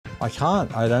I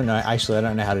can't. I don't know. Actually, I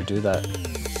don't know how to do that.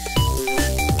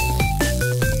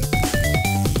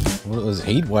 What was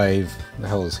Heat Wave? The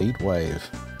hell is Heat Wave?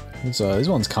 So this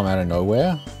one's come out of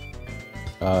nowhere.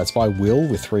 It's by Will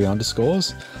with 3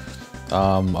 underscores.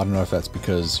 I don't know if that's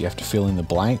because you have to fill in the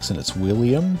blanks and it's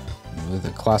William with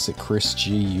a classic Chris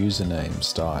G username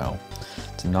style.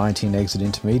 It's a 19 exit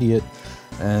intermediate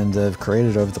and they've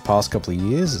created over the past couple of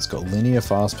years. It's got linear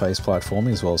fast-paced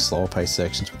platforming as well as slower paced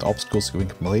sections with obstacles that can be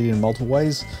completed in multiple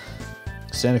ways.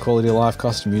 Standard quality of life,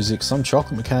 custom music, some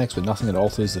chocolate mechanics but nothing that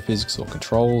alters the physics or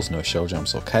controls, no shell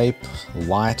jumps or cape,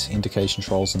 light indication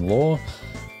controls and lore.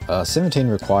 17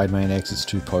 required main exits,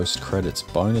 2 post-credits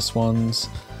bonus ones.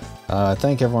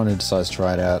 Thank everyone who decides to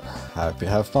try it out. Hope you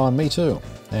have fun, me too.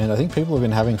 And I think people have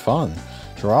been having fun.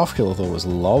 Giraffe Killer thought it was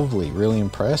lovely, really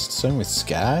impressed. Same with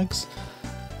Skags.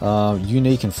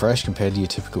 Unique and fresh compared to your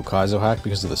typical kaizo hack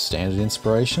because of the standard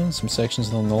inspiration. Some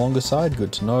sections on the longer side,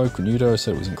 good to know. Kunudo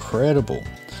said it was incredible.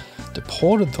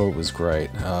 Deported thought it was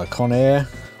great. Conair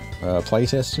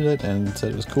playtested it and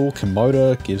said it was cool.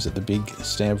 Komoda gives it the big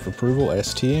stamp of approval,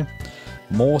 S tier.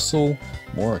 Morsel,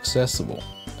 more accessible.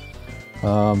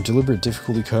 Deliberate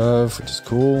difficulty curve, which is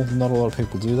cool. Not a lot of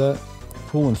people do that.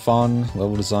 Cool and fun,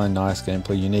 level design nice,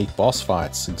 gameplay unique. Boss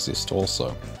fights exist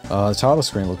also. The title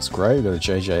screen looks great. We've got a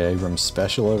J.J. Abrams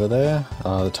special over there.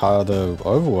 The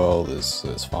overworld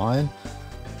is fine.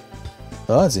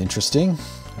 That's interesting.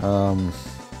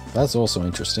 That's also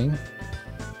interesting.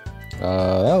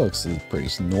 That looks pretty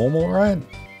normal, right?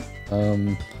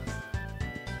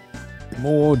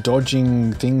 More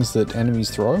dodging things that enemies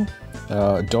throw.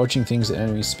 Dodging things that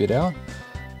enemies spit out.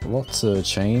 Lots of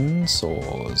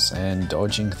chainsaws and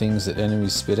dodging things that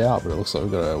enemies spit out, but it looks like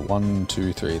we've got a 1,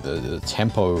 2, 3, the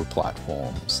tempo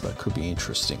platforms. That could be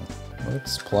interesting.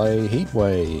 Let's play Heat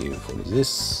Wave. What is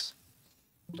this?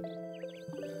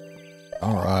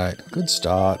 Alright, good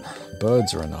start.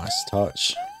 Birds are a nice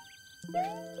touch.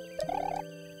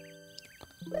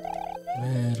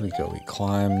 Where do we go? We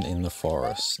climbed in the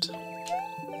forest.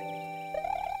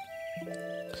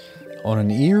 On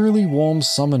an eerily warm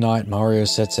summer night, Mario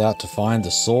sets out to find the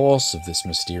source of this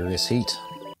mysterious heat.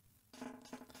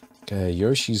 Okay,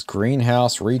 Yoshi's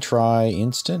greenhouse retry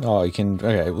instant. Oh, you can.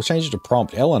 Okay, we'll change it to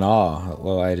prompt. L and R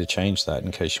allow you to change that in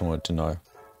case you wanted to know.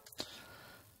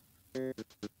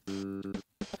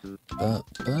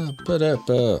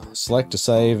 Select to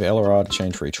save. L or R to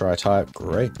change retry type.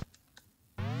 Great.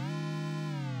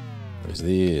 What is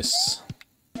this?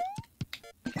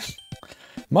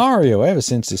 Mario, ever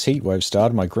since this heat wave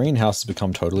started, my greenhouse has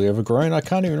become totally overgrown. I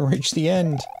can't even reach the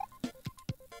end.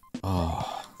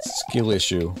 Oh, skill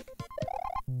issue.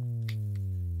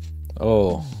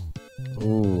 Oh.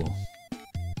 Ooh.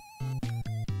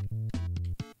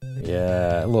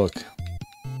 Yeah, look.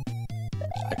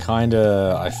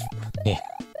 Yeah.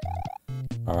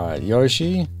 Alright,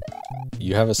 Yoshi,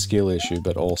 you have a skill issue,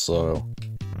 but also,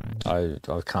 I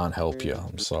can't help you.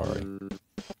 I'm sorry.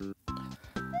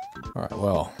 Alright,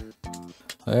 well,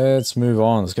 let's move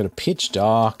on. Let's go to Pitch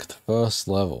Dark, the first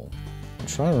level. I'm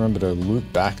trying to remember to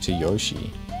loop back to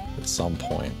Yoshi at some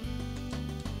point.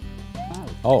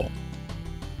 Oh.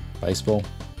 Baseball.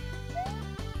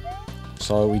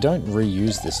 So we don't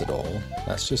reuse this at all.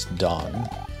 That's just done.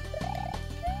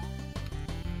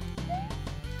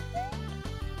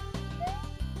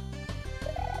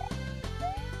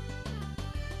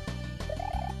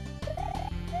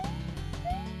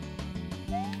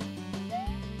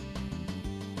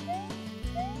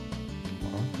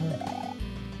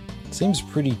 Seems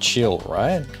pretty chill,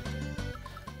 right?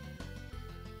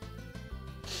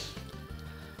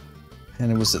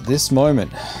 And it was at this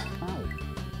moment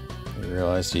you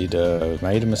realized you'd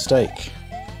made a mistake.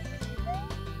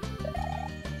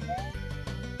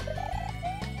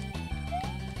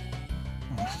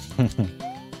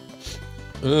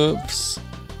 Oops.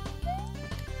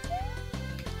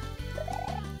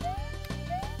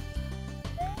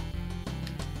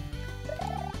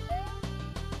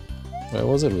 Where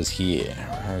was it? It was here.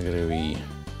 We're going to be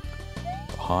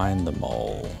behind the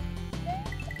mole.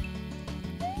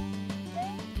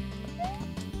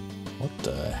 What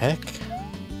the heck?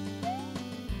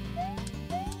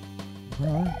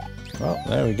 Alright. Well,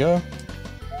 there we go.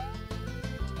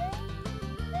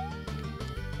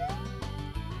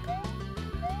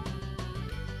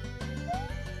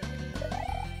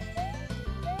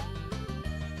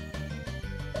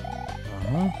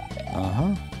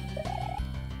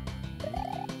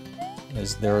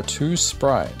 There are 2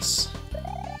 sprites.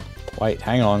 Wait,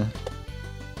 hang on.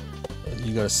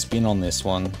 You gotta spin on this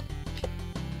one.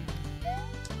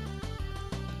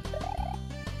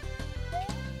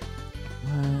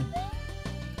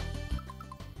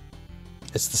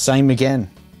 It's the same again.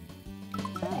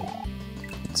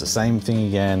 It's the same thing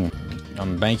again.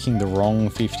 I'm making the wrong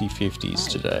 50-50s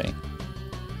today.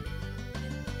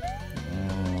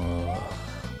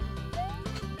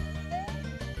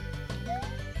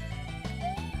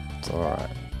 It's alright.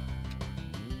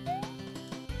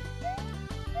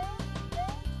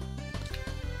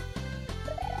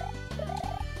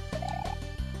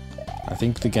 I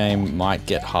think the game might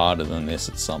get harder than this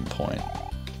at some point.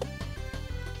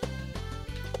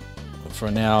 But for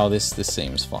now, this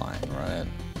seems fine, right?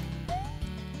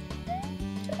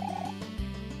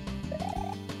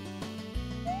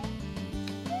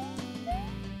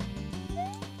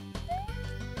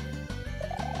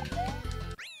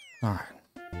 Alright.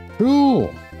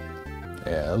 Cool!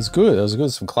 Yeah, that was good. That was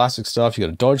good. Some classic stuff. You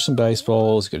gotta dodge some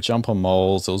baseballs, you gotta jump on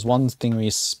moles. There was one thing where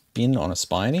you spin on a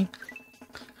spiny.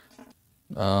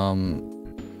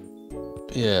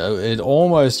 Yeah, it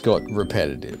almost got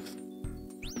repetitive.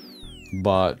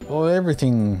 But, well,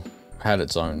 everything had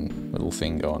its own little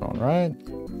thing going on, right?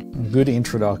 Good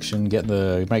introduction.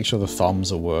 Make sure the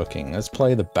thumbs are working. Let's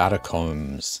play the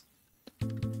Batacombs.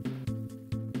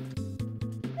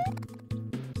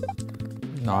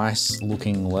 Nice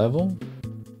looking level.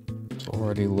 It's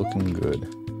already looking good.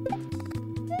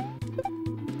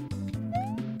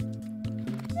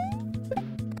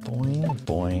 Boing,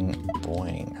 boing,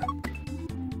 boing.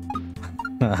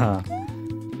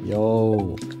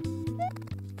 Yo.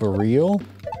 For real?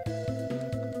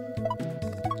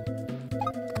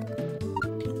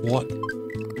 What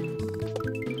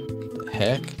the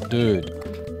heck? Dude.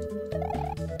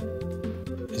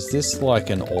 Is this like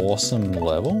an awesome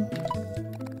level?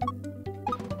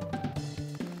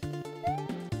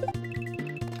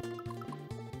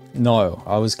 No,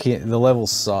 I was kidding. The level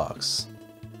sucks.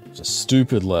 It's a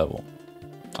stupid level.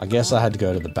 I guess I had to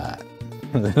go to the bat.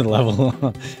 The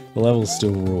level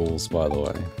still rules, by the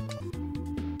way.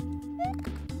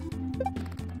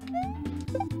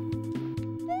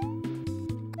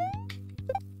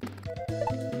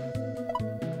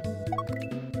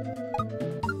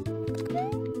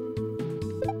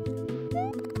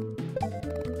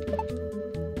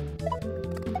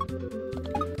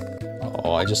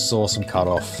 Oh, I just saw some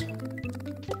cutoff.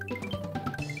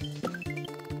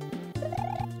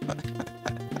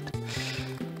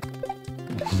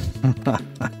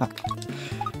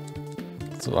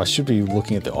 So I should be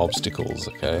looking at the obstacles,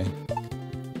 okay?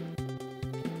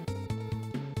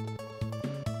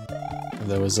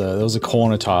 There was a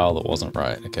corner tile that wasn't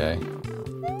right, okay?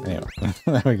 Anyway,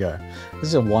 there we go. This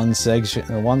is a one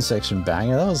section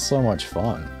banger. That was so much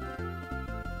fun.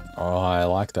 Oh, I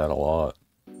like that a lot.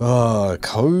 Oh,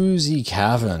 Cozy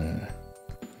Cavern.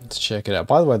 Let's check it out.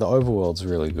 By the way, the overworld's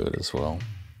really good as well.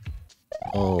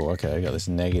 Oh, okay, I got this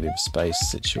negative space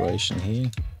situation here.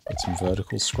 Got some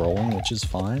vertical scrolling, which is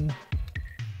fine.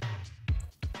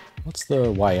 What's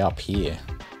the way up here?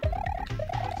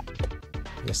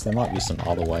 I guess there might be some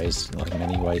other ways, like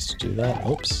many ways to do that.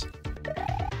 Oops.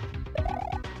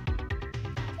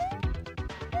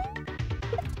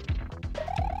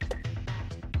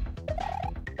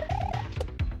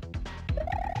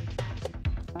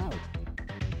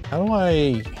 How do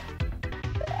I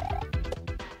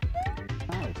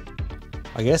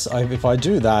guess if I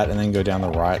do that and then go down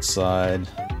the right side,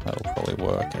 that'll probably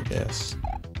work, I guess.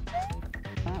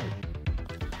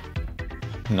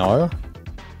 No?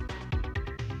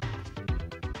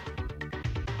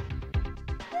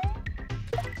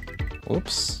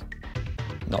 Whoops.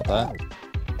 Not that.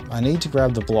 I need to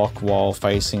grab the block while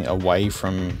facing away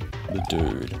from the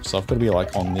dude. So I've got to be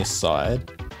like on this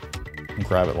side and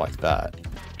grab it like that.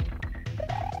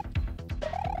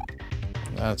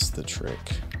 That's the trick.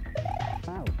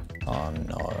 Oh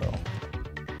no.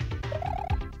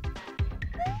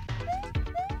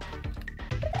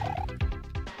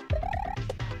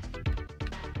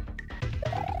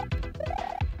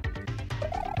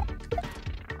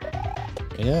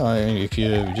 Yeah, I mean, if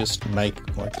you just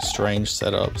make like strange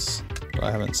setups that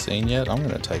I haven't seen yet, I'm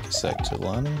gonna take a sec to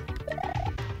learn them.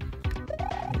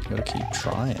 You gotta keep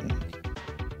trying.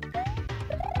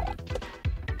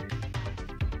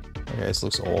 Okay, this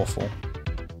looks awful.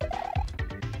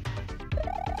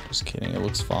 Just kidding, it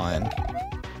looks fine.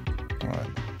 Alright.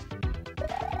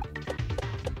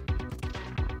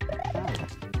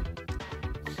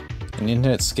 An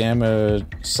internet scammer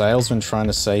salesman trying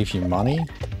to save you money?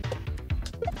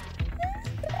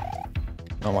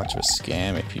 Not much of a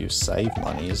scam if you save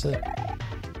money, is it?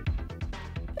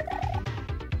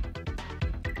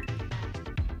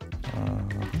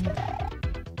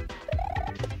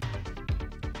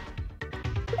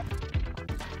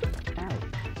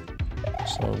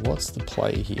 So what's the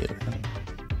play here then?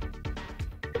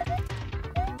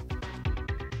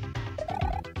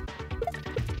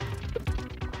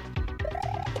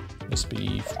 Just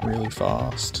be really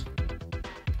fast.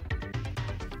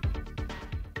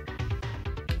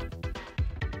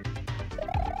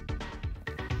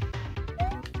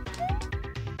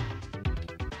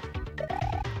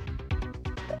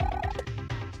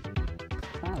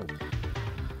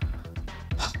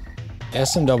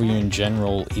 SMW in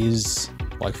general is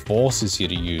like forces you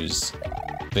to use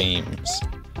themes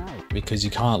because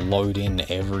you can't load in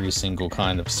every single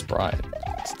kind of sprite.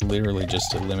 It's literally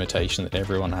just a limitation that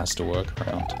everyone has to work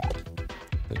around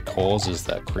that causes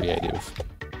that creative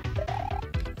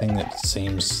thing that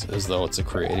seems as though it's a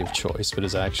creative choice, but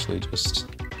is actually just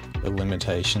a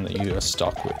limitation that you are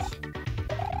stuck with.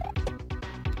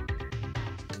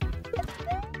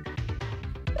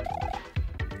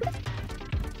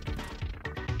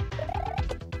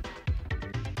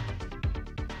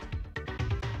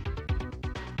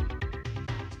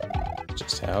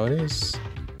 Just how it is.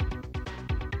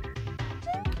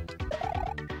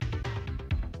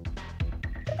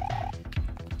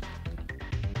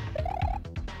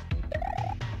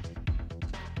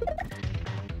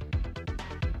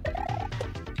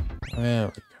 There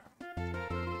we go.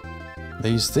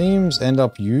 These themes end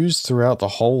up used throughout the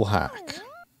whole hack.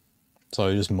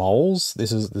 So just moles?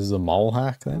 This is a mole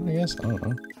hack then, I guess? I don't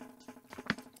know.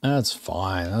 That's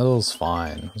fine, that was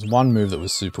fine. There's one move that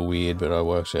was super weird, but I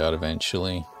worked it out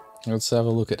eventually. Let's have a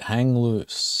look at Hang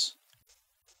Loose,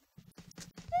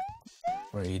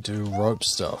 where you do rope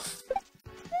stuff.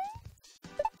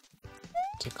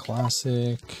 It's a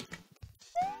classic.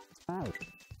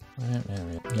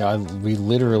 Yeah, we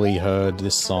literally heard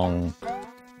this song,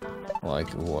 like,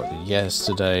 what,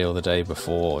 yesterday or the day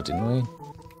before, didn't we?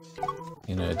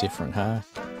 In a different hack.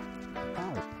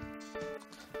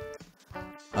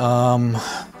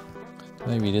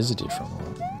 Maybe it is a different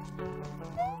one.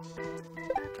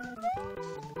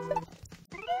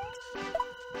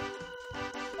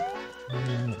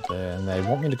 There, and they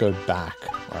want me to go back,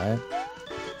 right?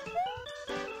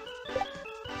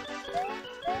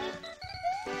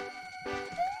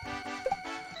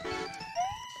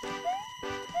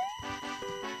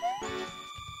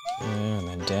 And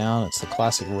then down, it's the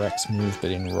classic Rex move,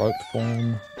 but in rope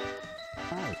form.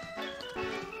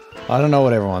 I don't know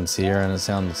what everyone's here, and it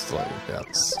sounds like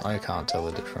I can't tell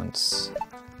the difference.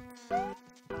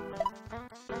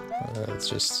 It's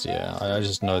just, yeah, I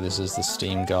just know this is the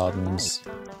Steam Gardens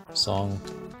song.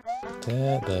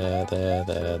 There.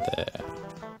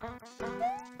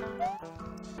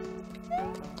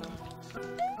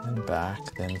 And back,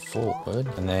 then forward,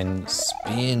 and then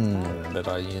spin, but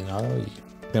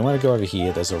then when I go over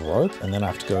here, there's a rope, and then I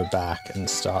have to go back and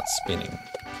start spinning.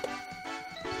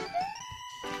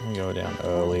 I go down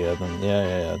earlier than...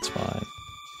 Yeah, it's fine.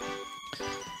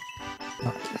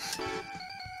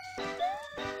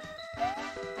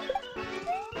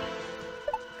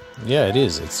 Yeah, it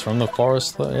is. It's from the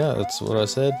forest. Yeah, that's what I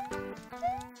said.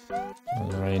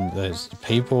 I mean, there's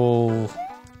people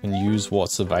can use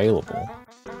what's available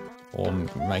or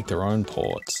make their own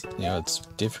ports. You know, it's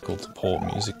difficult to port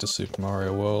music to Super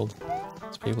Mario World.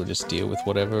 So people just deal with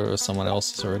whatever someone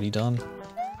else has already done.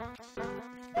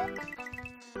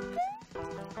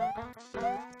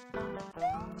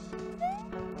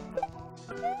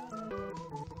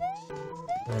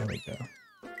 There we go.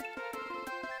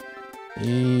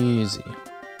 Easy.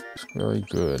 Very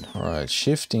good. Alright,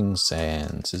 Shifting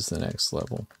Sands is the next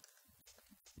level.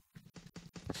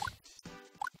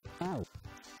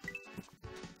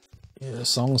 Yeah, the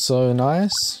song's so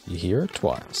nice, you hear it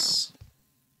twice.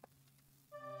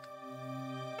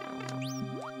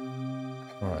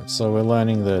 Alright, so we're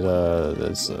learning that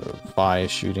there's fire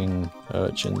shooting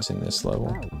urchins in this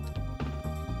level.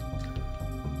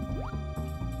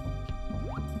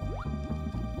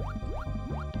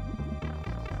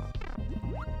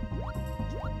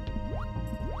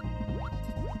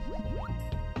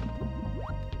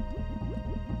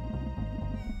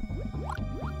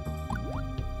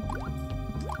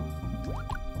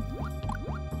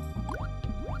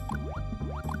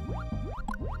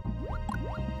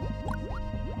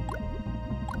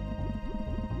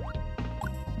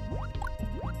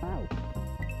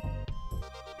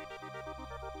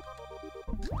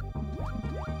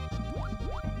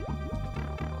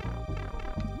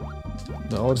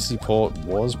 The Odyssey port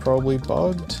was probably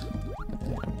bugged.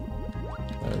 Yeah.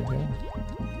 There we go.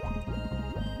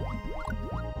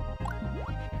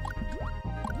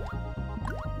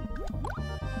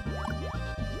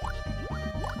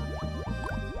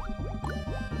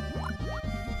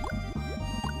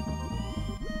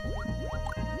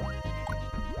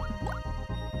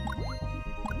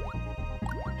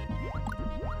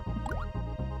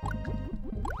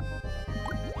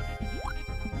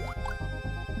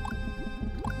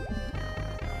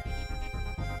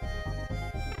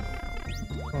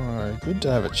 Alright, good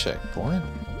to have a checkpoint.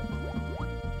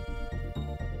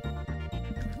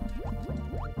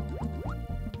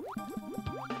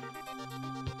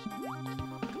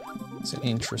 It's an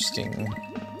interesting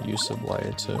use of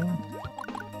layer 2.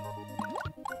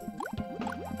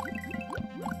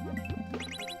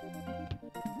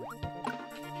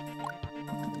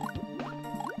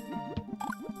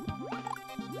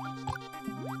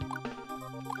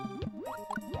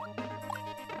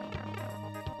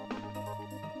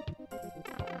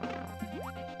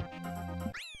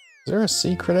 Is there a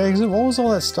secret exit? What was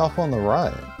all that stuff on the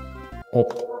right? Oh.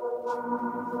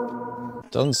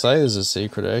 Doesn't say there's a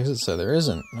secret exit, so there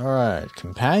isn't. Alright,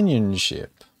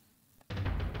 companionship.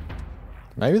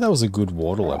 Maybe that was a good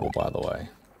water level, by the way.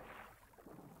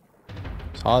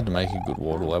 It's hard to make a good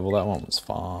water level. That one was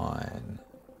fine.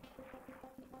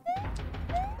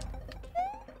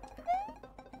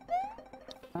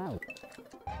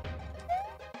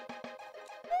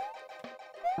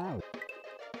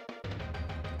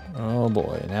 Oh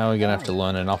boy, now we're gonna have to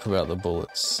learn enough about the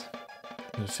bullets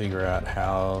to figure out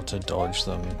how to dodge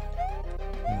them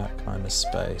in that kind of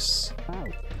space.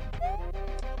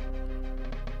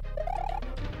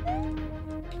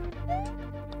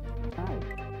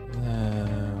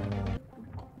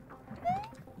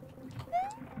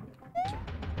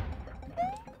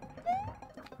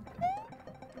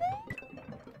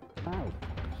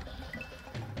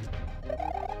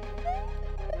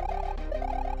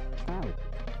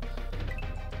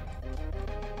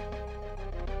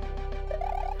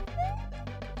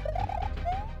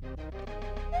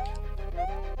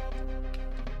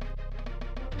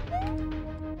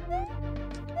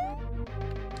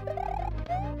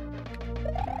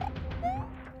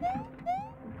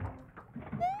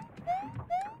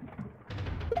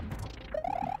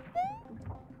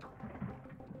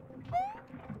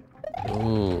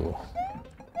 Ooh,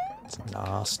 it's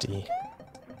nasty.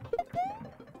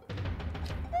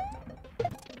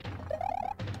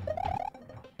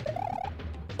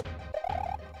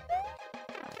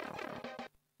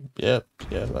 Yep,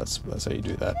 yeah, that's how you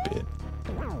do that bit.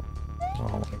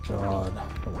 Oh my god.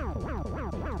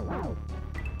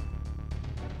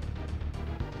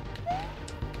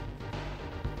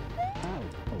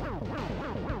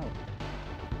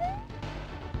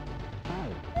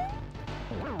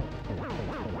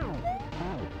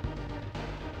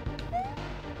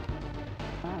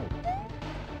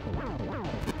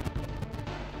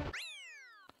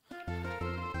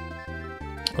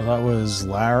 Well, that was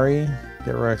Larry.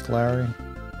 Get wrecked, Larry.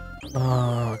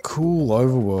 Ah, cool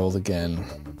overworld again.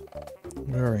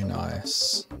 Very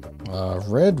nice.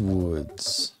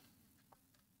 Redwoods.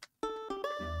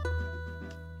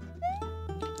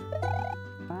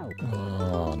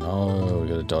 Oh no, we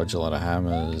gotta dodge a lot of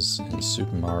hammers in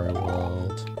Super Mario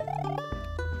World.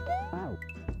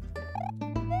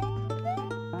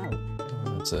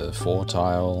 It's a 4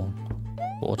 tiles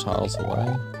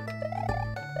away.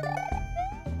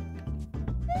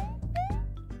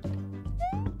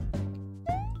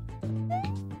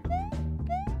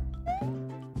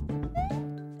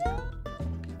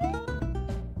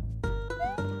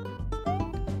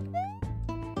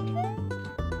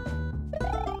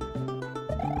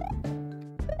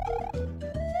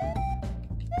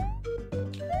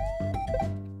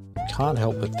 Can't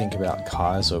help but think about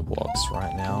kaizo blocks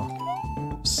right now,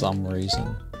 for some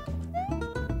reason.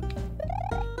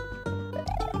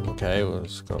 Okay,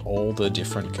 we've got all the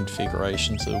different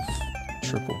configurations of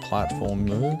triple platform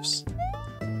moves.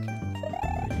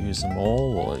 You use them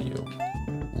all, or you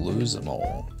lose them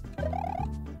all.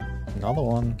 Another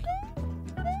one.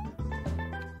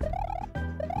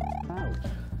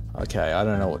 Okay, I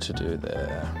don't know what to do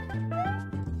there.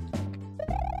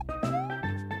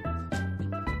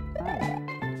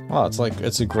 Oh,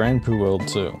 it's a Grand Poo world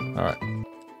too. Alright.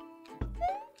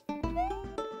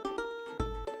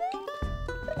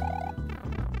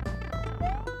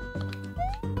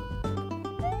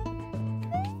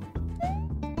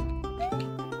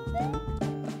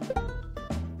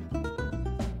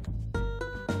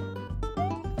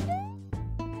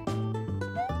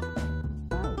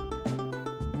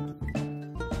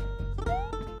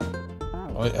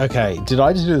 Okay, did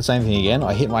I just do the same thing again?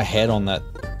 I hit my head on that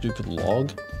stupid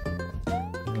log.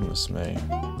 Goodness me.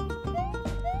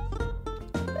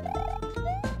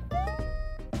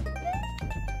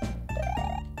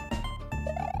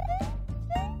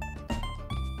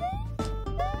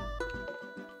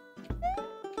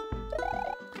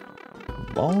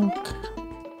 Bonk.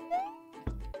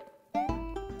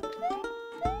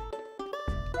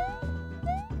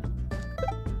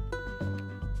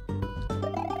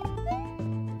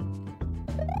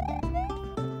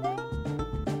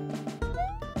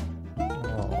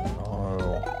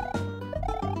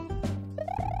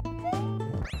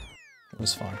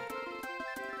 was fun.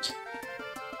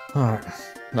 Alright.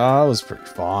 No, it was pretty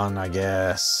fun, I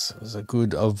guess. It was a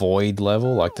good avoid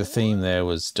level. Like, the theme there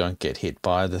was don't get hit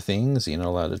by the things you're not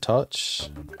allowed to touch.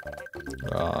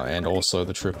 And also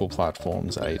the triple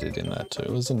platforms aided in that too.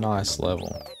 It was a nice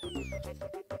level.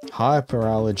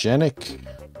 Hyperallergenic.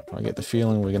 I get the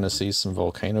feeling we're going to see some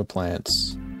volcano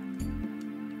plants.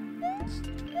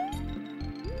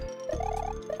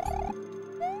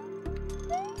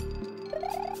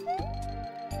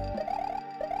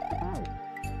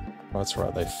 That's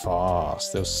right, they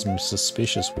fast. There was some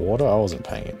suspicious water. I wasn't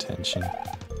paying attention.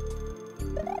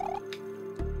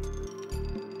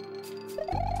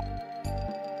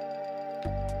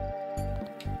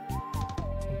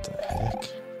 What the heck?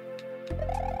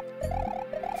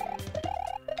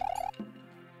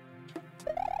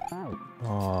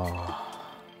 Oh.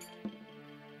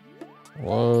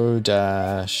 Whoa,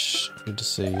 Dash. Good to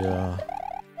see you.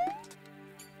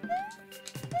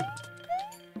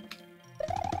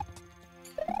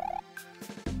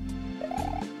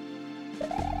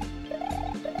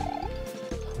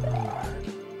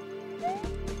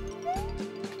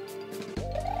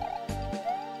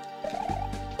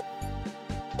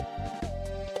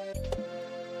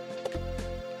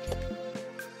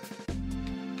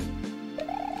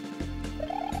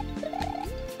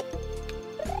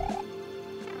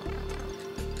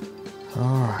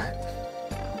 Alright.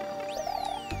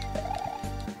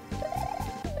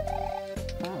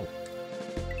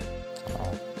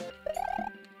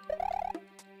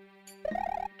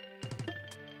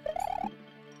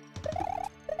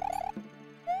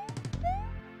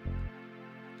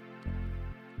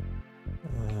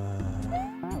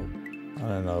 I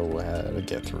don't know how to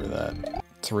get through that.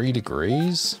 3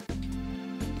 degrees?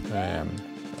 Damn,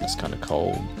 that's kind of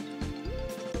cold.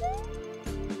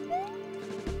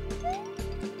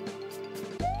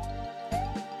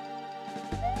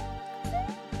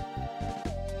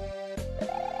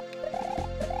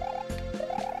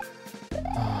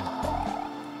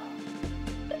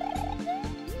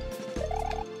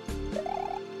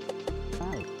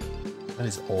 That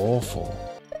is awful.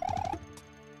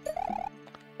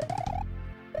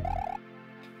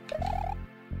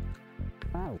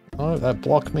 Oh, that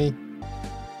blocked me.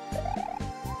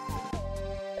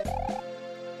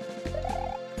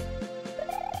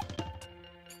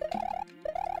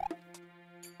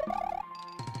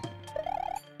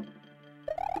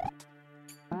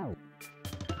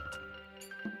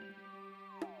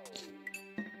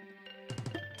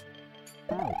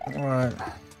 Alright.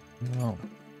 Well,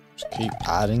 just keep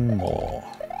adding more.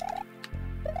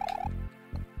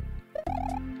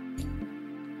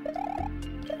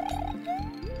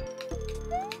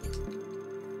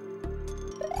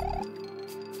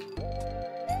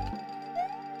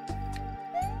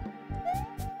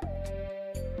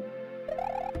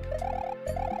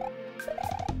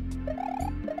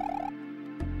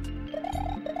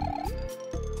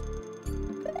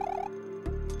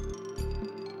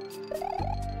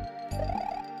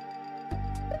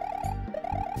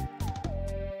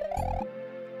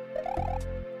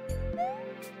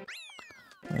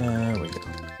 There we go.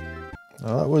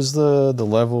 Well, that was the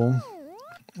level.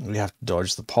 We have to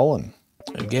dodge the pollen.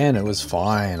 Again, it was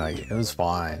fine. It was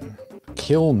fine.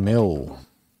 Kill Mill.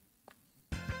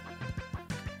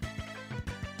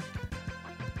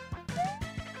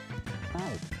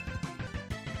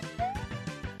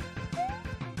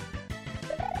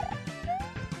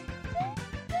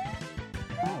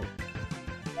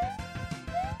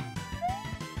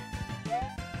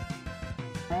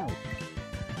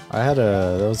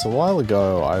 There was a while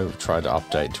ago I tried to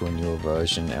update to a newer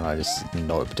version and I just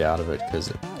noped out of it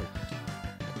because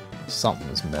something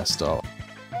was messed up.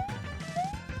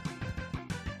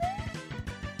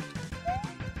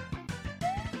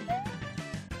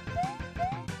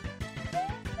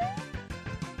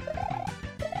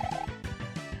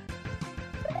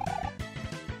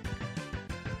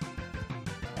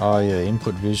 Oh yeah,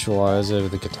 input visualizer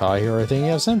with the Guitar Hero thing.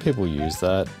 Yeah, some people use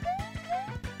that.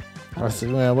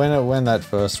 When that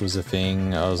first was a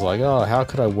thing, I was like, oh, how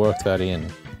could I work that in?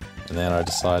 And then I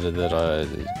decided that I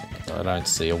don't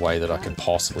see a way that I can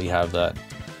possibly have that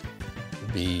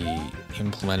be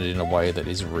implemented in a way that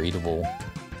is readable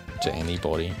to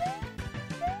anybody.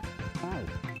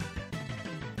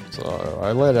 So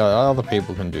I let other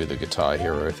people can do the Guitar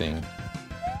Hero thing.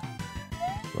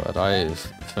 But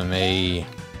for me,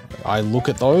 I look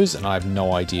at those and I have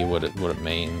no idea what it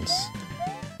means.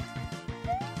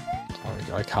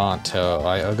 I can't tell.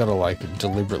 I've got to like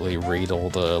deliberately read all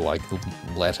the like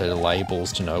letter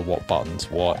labels to know what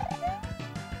button's what.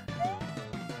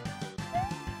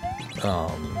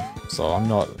 So I'm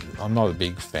not a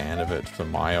big fan of it for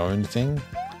my own thing.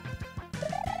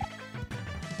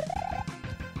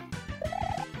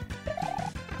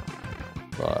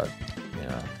 But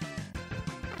yeah,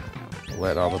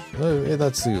 let other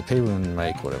that's the people can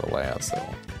make whatever layouts they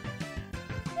want.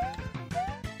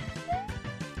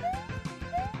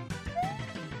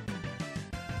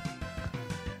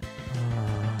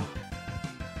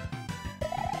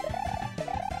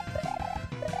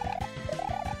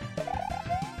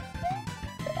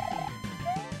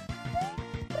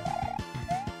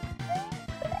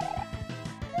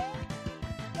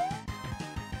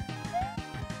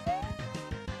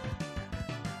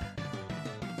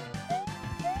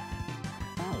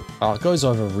 Oh, it goes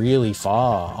over really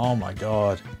far. Oh my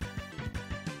god.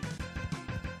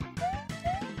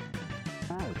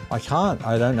 I can't.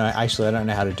 I don't know. Actually, I don't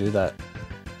know how to do that.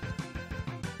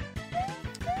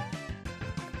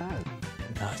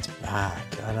 No, it's back.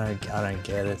 I don't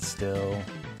get it still.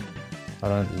 I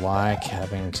don't like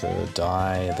having to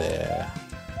die there.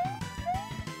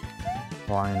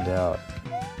 Find out.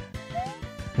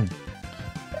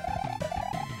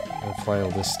 I'll play all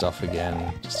this stuff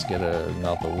again just to get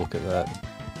another look at that.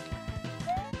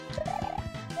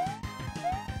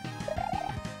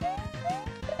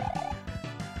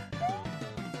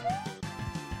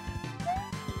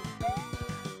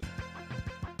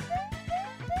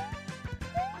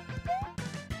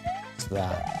 What's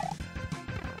that?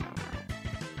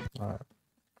 Alright.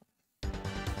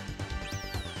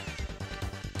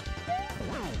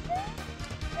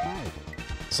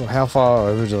 So how far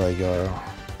over do they go?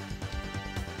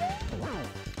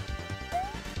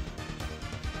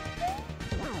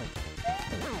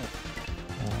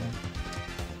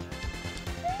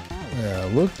 Yeah,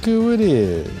 look who it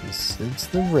is. It's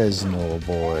the Reznor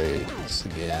boys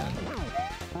again.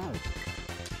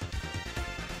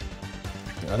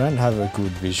 I don't have a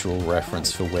good visual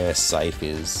reference for where safe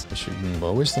is. I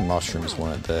wish the mushrooms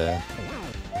weren't there.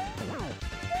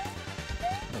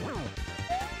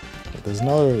 But there's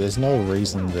no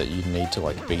reason that you need to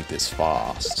like beat this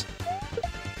fast.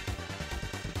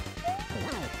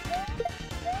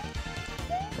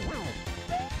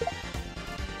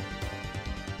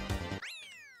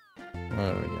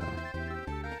 There we go.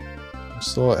 I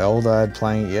saw Eldad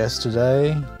playing it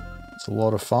yesterday. It's a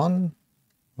lot of fun.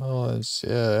 Well,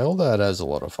 yeah, Eldad has a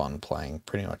lot of fun playing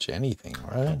pretty much anything,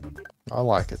 right? I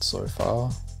like it so far.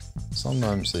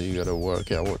 Sometimes you gotta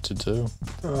work out what to do.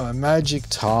 Alright, magic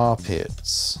tar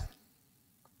pits.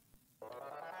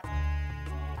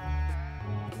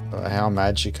 How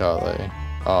magic are they?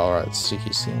 Oh, alright,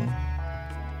 sticky ceiling.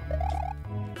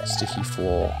 Sticky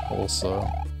floor also.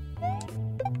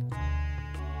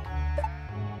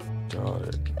 Got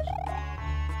it.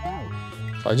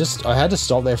 I had to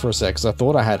stop there for a sec because I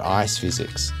thought I had ice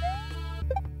physics.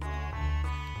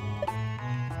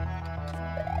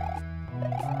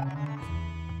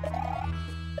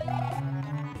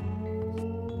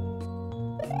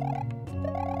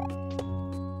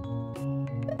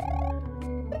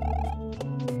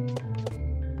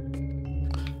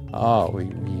 Oh, we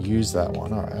use that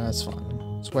one. Alright, that's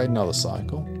fine. Let's wait another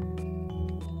cycle.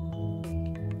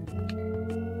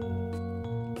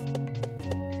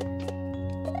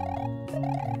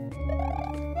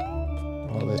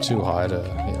 Oh, they're too high to...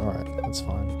 Yeah, alright, that's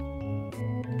fine.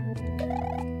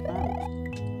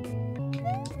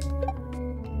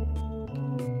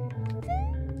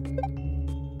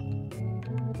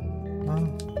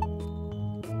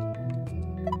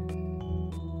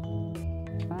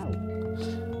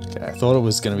 Okay, I thought it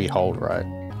was going to be hold right.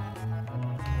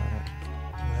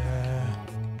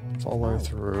 Follow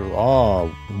through.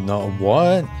 Oh, no,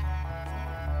 what?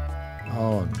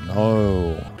 Oh,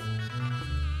 no.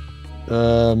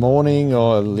 Morning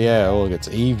or, yeah, oh, look, it's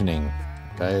evening.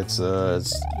 Okay, it's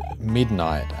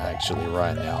midnight, actually,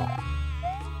 right now.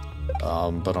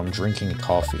 But I'm drinking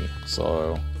coffee,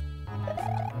 so...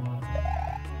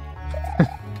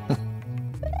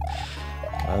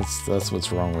 that's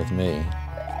what's wrong with me.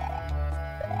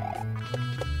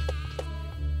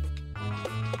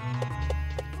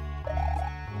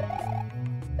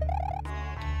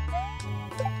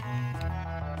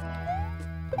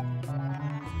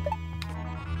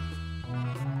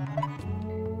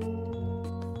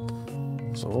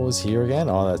 So what was here again?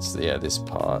 Oh, that's, yeah, this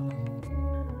part.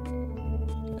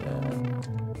 Yeah.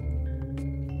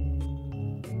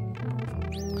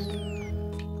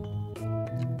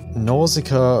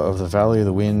 Nausicaa of the Valley of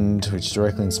the Wind, which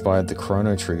directly inspired the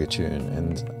Chrono Trigger tune,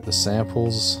 and the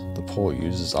samples the port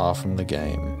uses are from the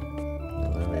game.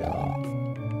 Oh, there we are.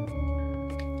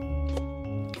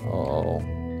 Oh.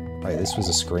 Wait, this was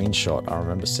a screenshot. I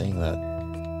remember seeing that.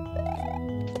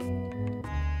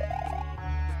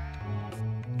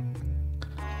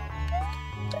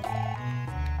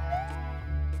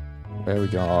 Where are we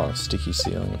going? Oh, sticky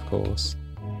ceiling, of course.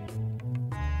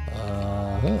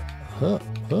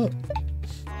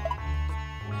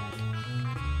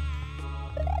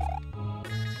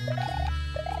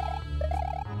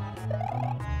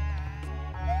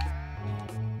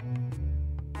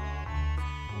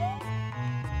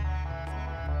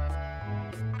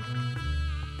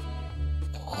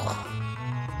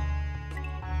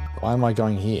 Why am I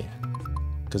going here?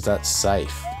 Because that's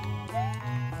safe.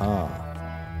 Ah.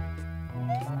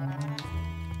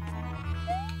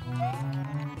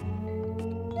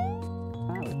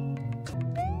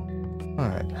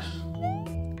 Alright.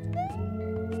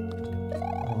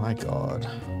 Oh my god.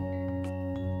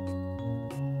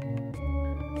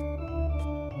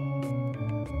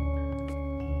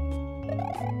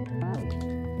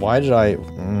 Why did I...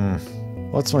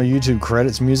 What's my YouTube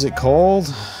credits music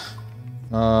called?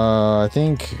 I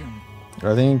think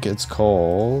it's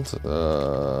called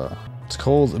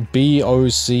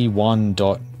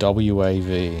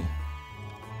BOC1.WAV.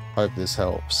 Hope this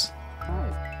helps.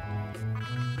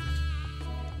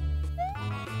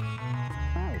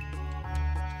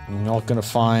 I'm not gonna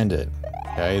find it.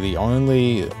 Okay,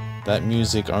 that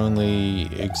music only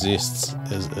exists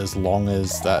as long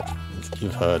as that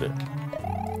you've heard it.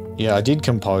 Yeah, I did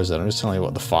compose it. I'm just telling you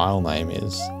what the file name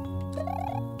is.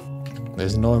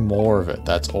 There's no more of it.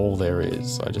 That's all there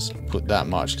is. I just put that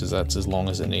much because that's as long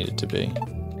as it needed to be.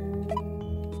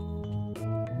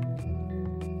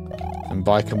 And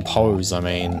by compose, I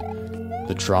mean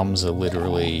the drums are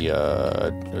literally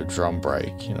a drum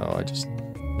break. You know, I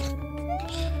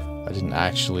didn't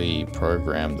actually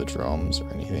program the drums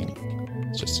or anything.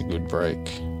 It's just a good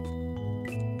break.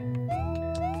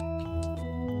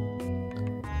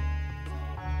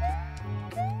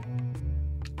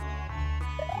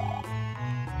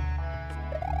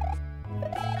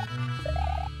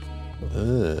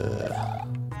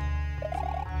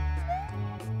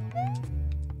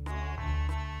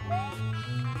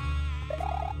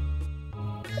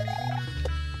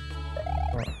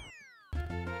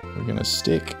 We're gonna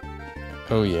stick.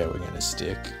 Oh yeah, we're gonna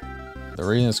stick. The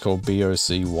reason it's called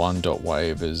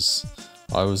BOC1.wave is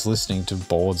I was listening to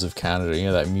Boards of Canada. You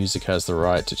know that Music Has the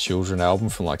Right to Children album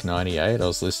from like '98? I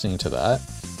was listening to that.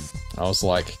 I was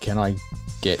like, can I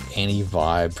get any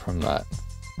vibe from that?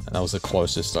 And that was the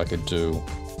closest I could do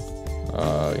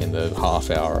in the half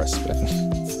hour I spent.